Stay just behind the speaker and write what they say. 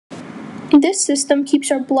This system keeps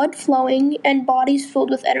our blood flowing and bodies filled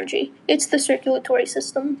with energy. It's the circulatory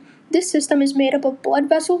system. This system is made up of blood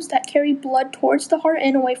vessels that carry blood towards the heart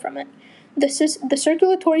and away from it. The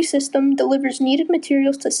circulatory system delivers needed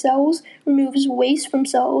materials to cells, removes waste from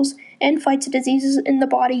cells, and fights diseases in the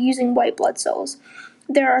body using white blood cells.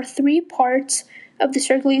 There are three parts of the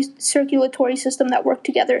circulatory system that work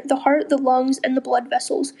together: the heart, the lungs, and the blood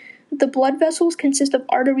vessels. The blood vessels consist of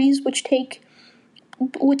arteries, which take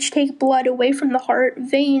blood away from the heart,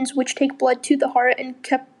 veins, which take blood to the heart, and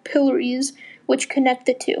capillaries, which connect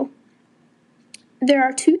the two. There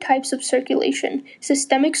are two types of circulation: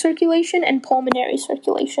 systemic circulation and pulmonary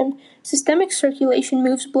circulation. Systemic circulation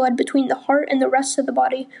moves blood between the heart and the rest of the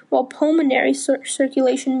body, while pulmonary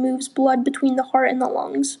circulation moves blood between the heart and the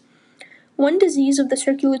lungs. One disease of the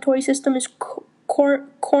circulatory system is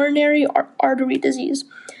coronary artery disease.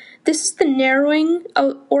 This is the narrowing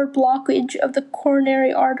or blockage of the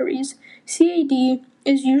coronary arteries. CAD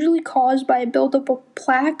is usually caused by a buildup of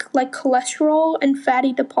plaque like cholesterol and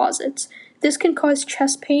fatty deposits. This can cause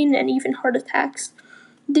chest pain and even heart attacks.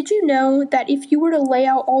 Did you know that if you were to lay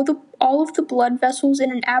out all of the blood vessels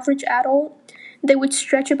in an average adult, they would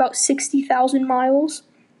stretch about 60,000 miles?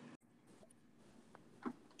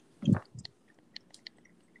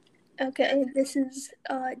 Okay, this is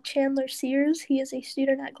Chandler Sears. He is a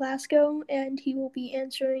student at Glasgow, and he will be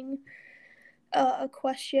answering a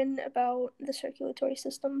question about the circulatory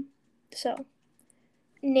system. So,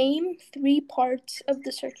 name three parts of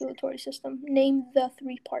the circulatory system. Name the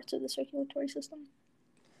three parts of the circulatory system.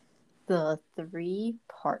 The three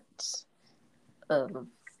parts of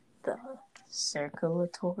the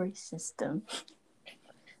circulatory system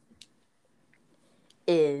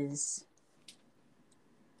is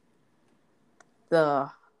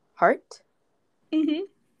the heart, Mm-hmm.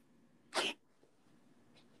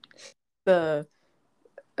 the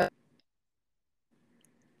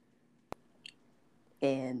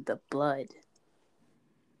and the blood.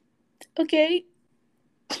 Okay.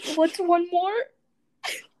 What's one more?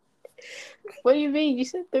 What do you mean? You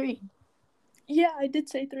said three. Yeah, I did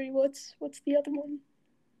say three. What's the other one?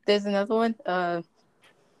 There's another one.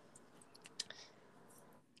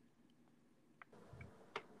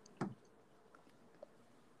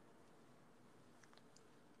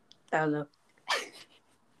 I don't know.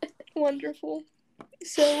 Wonderful.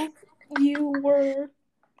 So, you were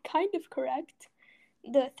kind of correct.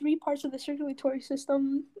 The three parts of the circulatory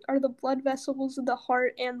system are the blood vessels, the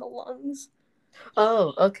heart, and the lungs.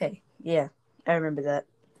 Oh, okay. Yeah, I remember that.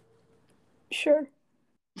 Sure.